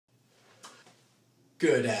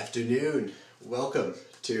Good afternoon. Welcome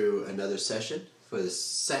to another session for the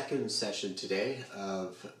second session today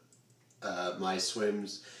of my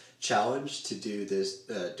swims challenge to do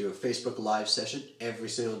a Facebook Live session every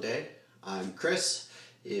single day. I'm Chris.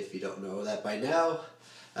 If you don't know that by now,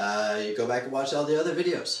 you go back and watch all the other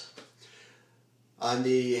videos. I'm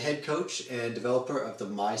the head coach and developer of the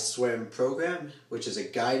My Swim program, which is a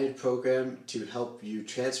guided program to help you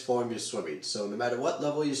transform your swimming. So no matter what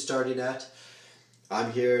level you're starting at,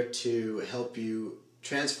 I'm here to help you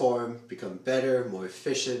transform, become better, more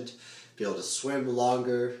efficient, be able to swim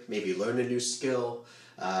longer, maybe learn a new skill,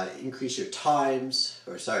 decrease your times,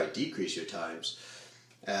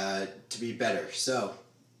 to be better. So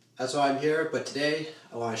that's why I'm here, but today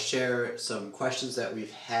I want to share some questions that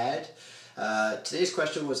we've had. Today's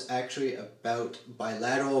question was actually about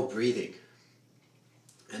bilateral breathing.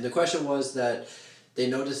 And the question was that they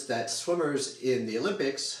noticed that swimmers in the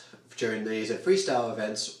Olympics during these freestyle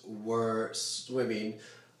events were swimming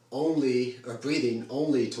only or breathing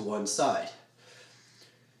only to one side.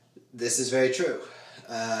 This is very true.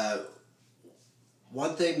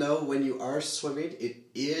 One thing though, when you are swimming, it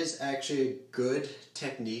is actually a good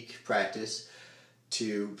technique practice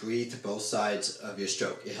to breathe to both sides of your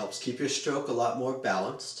stroke. It helps keep your stroke a lot more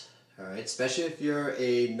balanced, all right? Especially if you're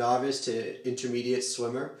a novice to intermediate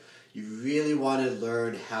swimmer. You really want to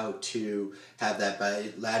learn how to have that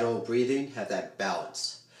bilateral breathing, have that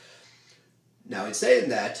balance. Now, in saying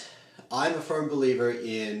that, I'm a firm believer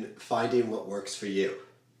in finding what works for you.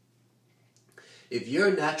 If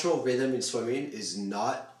your natural rhythm in swimming is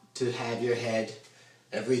not to have your head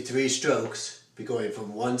every 3 strokes be going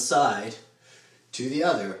from one side to the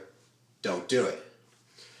other, don't do it.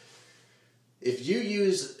 If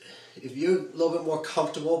you're a little bit more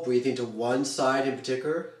comfortable breathing to one side in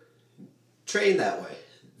particular, train that way.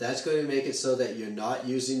 That's going to make it so that you're not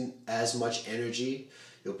using as much energy.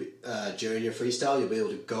 You'll be during your freestyle. You'll be able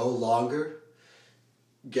to go longer,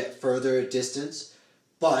 get further distance,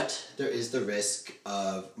 but there is the risk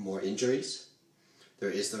of more injuries. There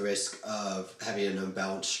is the risk of having an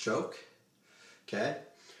unbalanced stroke. Okay,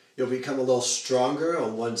 you'll become a little stronger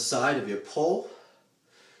on one side of your pull.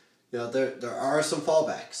 You know, there are some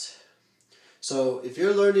fallbacks. So if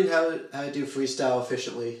you're learning how to do freestyle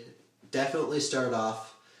efficiently, definitely start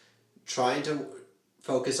off trying to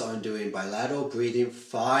focus on doing bilateral breathing.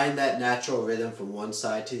 Find that natural rhythm from one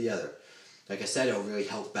side to the other. Like I said, it'll really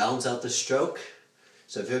help balance out the stroke.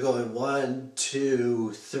 So if you're going 1,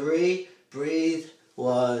 2, 3, breathe,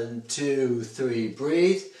 1, 2, 3,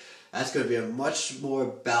 breathe, that's going to be a much more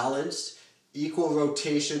balanced, equal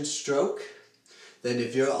rotation stroke than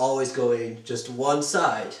if you're always going just one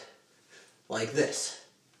side, like this.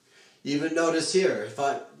 Even notice here,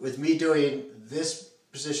 with me doing this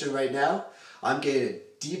position right now, I'm getting a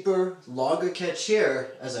deeper, longer catch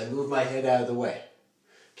here as I move my head out of the way.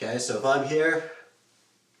 Okay, so if I'm here,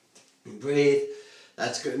 and breathe,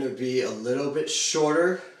 that's going to be a little bit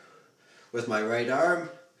shorter with my right arm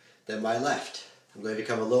than my left. I'm going to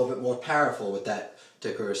become a little bit more powerful with that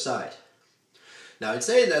particular side. Now, in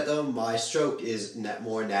saying that though, my stroke is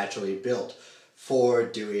more naturally built for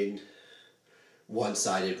doing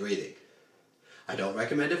one-sided breathing. I don't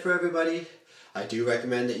recommend it for everybody. I do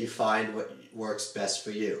recommend that you find what works best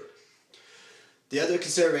for you. The other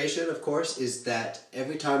consideration, of course, is that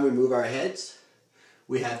every time we move our heads,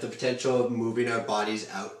 we have the potential of moving our bodies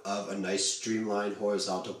out of a nice streamlined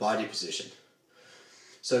horizontal body position.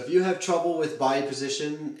 So if you have trouble with body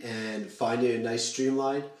position and finding a nice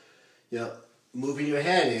streamline, moving your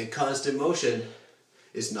head in constant motion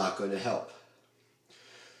is not going to help.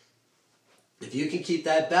 If you can keep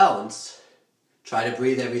that balance, try to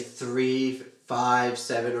breathe every 3, 5,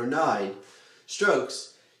 7, or 9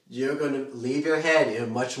 strokes, you're going to leave your head in a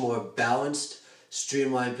much more balanced,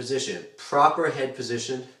 streamlined position. Proper head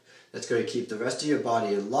position that's going to keep the rest of your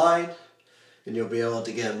body in line, and you'll be able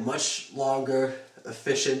to get a much longer,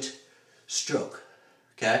 efficient stroke.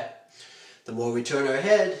 Okay? The more we turn our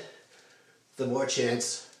head, the more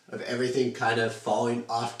chance of everything kind of falling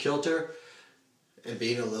off kilter and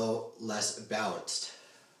being a little less balanced.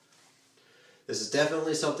 This is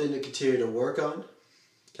definitely something to continue to work on.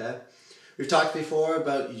 Okay? We've talked before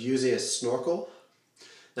about using a snorkel.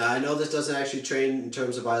 Now I know this doesn't actually train in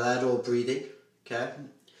terms of bilateral breathing, okay?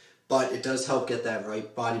 But it does help get that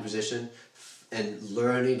right body position and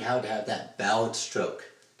learning how to have that balanced stroke,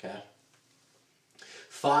 okay?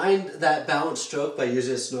 Find that balanced stroke by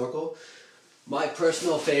using a snorkel. My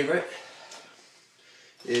personal favorite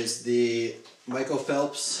is the Michael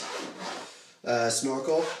Phelps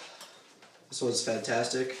snorkel. This one's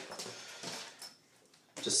fantastic.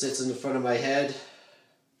 Just sits in the front of my head,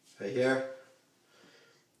 right here.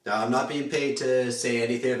 Now, I'm not being paid to say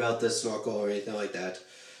anything about this snorkel or anything like that.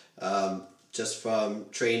 Just from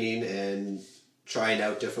training and trying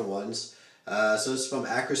out different ones. So it's from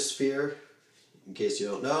Acrosphere, in case you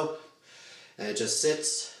don't know. And it just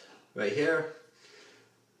sits right here.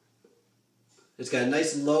 It's got a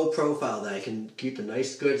nice low profile that I can keep a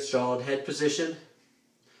nice good solid head position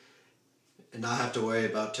and not have to worry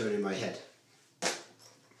about turning my head.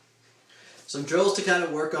 Some drills to kind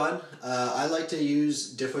of work on. I like to use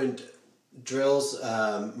different drills,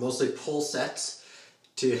 mostly pull sets,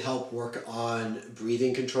 to help work on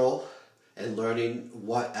breathing control and learning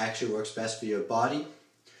what actually works best for your body.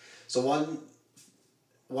 So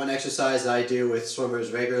one exercise that I do with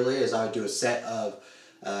swimmers regularly is I would do a set of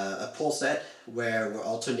a pull set where we're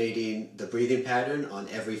alternating the breathing pattern on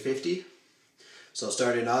every 50. So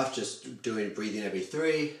starting off just doing breathing every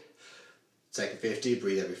 3, second 50,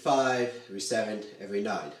 breathe every 5, every 7, every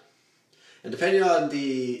 9. And depending on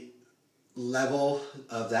the level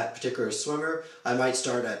of that particular swimmer, I might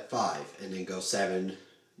start at 5 and then go 7,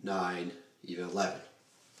 9, even 11.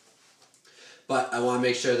 But I want to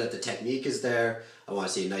make sure that the technique is there. I want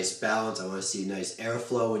to see a nice balance. I want to see nice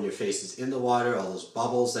airflow when your face is in the water, all those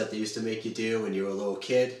bubbles that they used to make you do when you were a little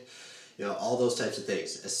kid. You know, all those types of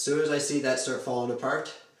things. As soon as I see that start falling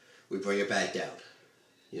apart, we bring it back down.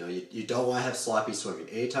 You know, you don't want to have sloppy swimming.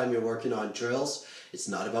 Anytime you're working on drills, it's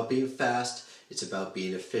not about being fast. It's about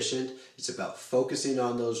being efficient. It's about focusing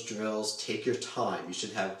on those drills. Take your time. You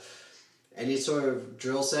should have any sort of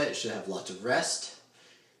drill set. You should have lots of rest.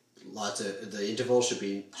 The interval should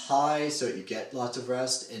be high so you get lots of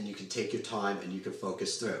rest and you can take your time and you can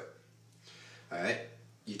focus through. Alright?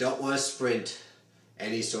 You don't want to sprint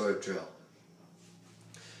any sort of drill.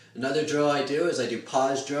 Another drill I do is I do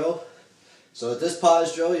pause drill. So with this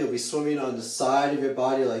pause drill, you'll be swimming on the side of your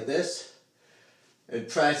body like this and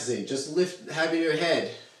practicing. Just having your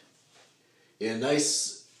head in a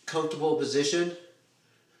nice, comfortable position.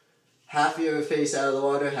 Half your face out of the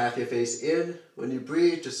water, half your face in. When you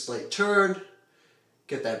breathe, just like turn,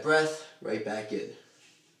 get that breath right back in.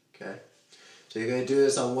 Okay? So you're going to do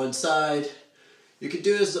this on one side. You can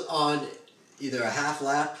do this on either a half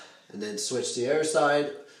lap and then switch to the other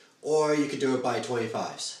side, or you could do it by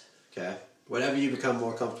 25s. Okay? Whatever you become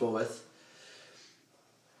more comfortable with.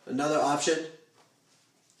 Another option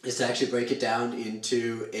is to actually break it down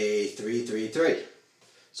into a 3-3-3.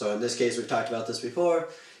 So in this case, we've talked about this before.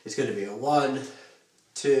 It's going to be a 1,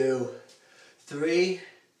 2, 3.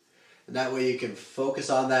 And that way you can focus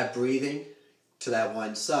on that breathing to that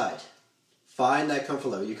one side. Find that comfort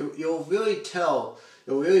level. You'll really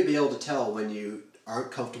be able to tell when you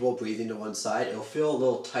aren't comfortable breathing to one side. It'll feel a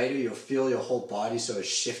little tighter. You'll feel your whole body sort of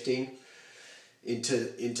shifting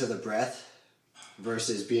into the breath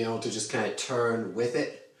versus being able to just kind of turn with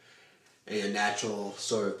it in a natural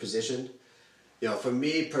sort of position. You know, for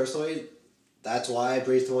me personally, that's why I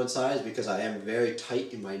breathe to one side, is because I am very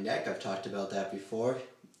tight in my neck. I've talked about that before.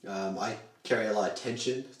 I carry a lot of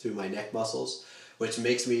tension through my neck muscles, which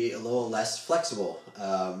makes me a little less flexible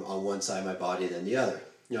on one side of my body than the other.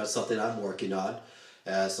 You know, it's something I'm working on.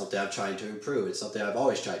 Something I'm trying to improve. It's something I've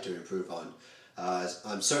always tried to improve on.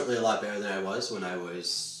 I'm certainly a lot better than I was when I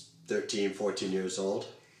was 13, 14 years old.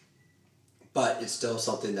 But it's still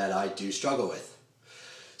something that I do struggle with.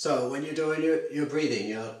 So when you're doing your breathing,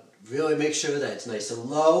 you know, really make sure that it's nice and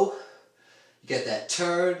low. You get that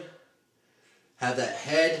turn. Have that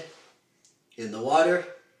head in the water.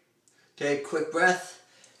 Take a quick breath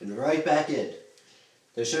and right back in.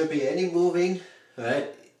 There shouldn't be any moving, right?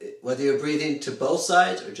 Whether you're breathing to both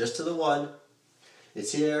sides or just to the one.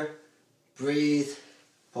 It's here. Breathe.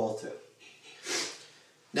 Pull through.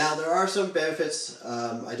 Now there are some benefits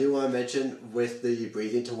I do want to mention with the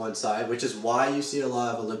breathing to one side, which is why you see a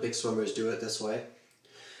lot of Olympic swimmers do it this way.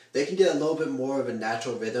 They can get a little bit more of a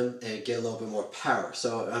natural rhythm and get a little bit more power.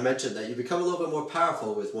 So I mentioned that you become a little bit more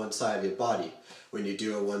powerful with one side of your body when you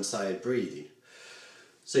do a one-sided breathing.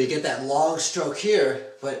 So you get that long stroke here,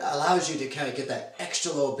 but it allows you to kind of get that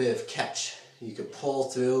extra little bit of catch. You can pull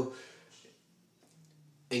through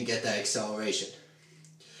and get that acceleration.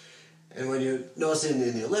 And when you're noticing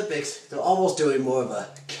in the Olympics, they're almost doing more of a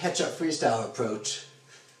catch-up freestyle approach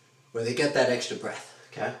where they get that extra breath,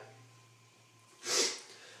 okay?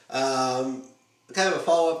 Kind of a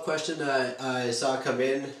follow-up question I saw come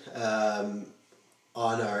in on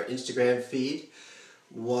our Instagram feed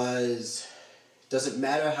was, does it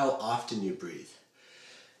matter how often you breathe?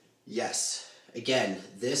 Yes. Again,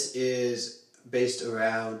 this is based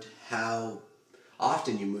around how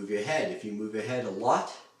often you move your head. If you move your head a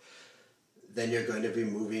lot, then you're going to be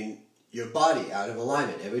moving your body out of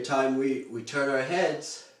alignment. Every time we turn our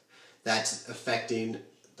heads, that's affecting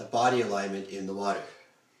the body alignment in the water.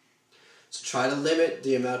 So try to limit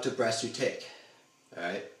the amount of breaths you take. All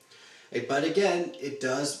right? But again, it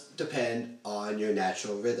does depend on your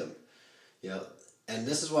natural rhythm. And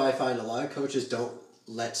this is what I find a lot of coaches don't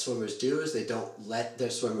let swimmers do, is they don't let their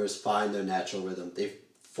swimmers find their natural rhythm. They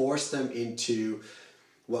force them into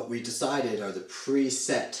what we decided are the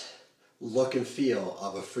preset look and feel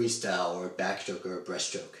of a freestyle or a backstroke or a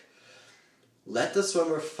breaststroke. Let the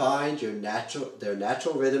swimmer find their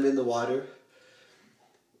natural rhythm in the water.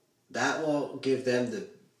 That will give them the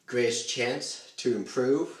greatest chance to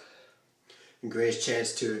improve and greatest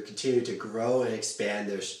chance to continue to grow and expand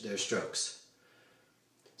their strokes.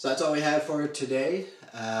 So that's all we have for today.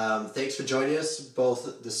 Thanks for joining us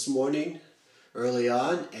both this morning, early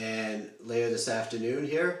on, and later this afternoon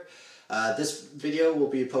here. This video will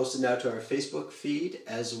be posted now to our Facebook feed,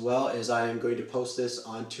 as well as I am going to post this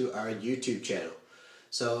onto our YouTube channel.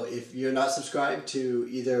 So if you're not subscribed to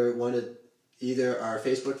either our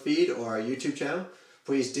Facebook feed or our YouTube channel,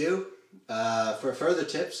 please do. For further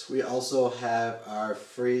tips, we also have our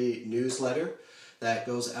free newsletter that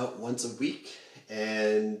goes out once a week,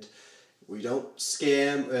 and we don't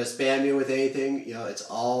spam you with anything. It's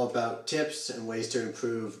all about tips and ways to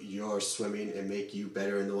improve your swimming and make you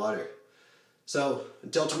better in the water. So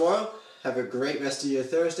until tomorrow, have a great rest of your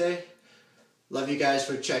Thursday. Love you guys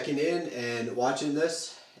for checking in and watching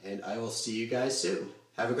this, and I will see you guys soon.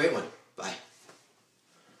 Have a great one. Bye.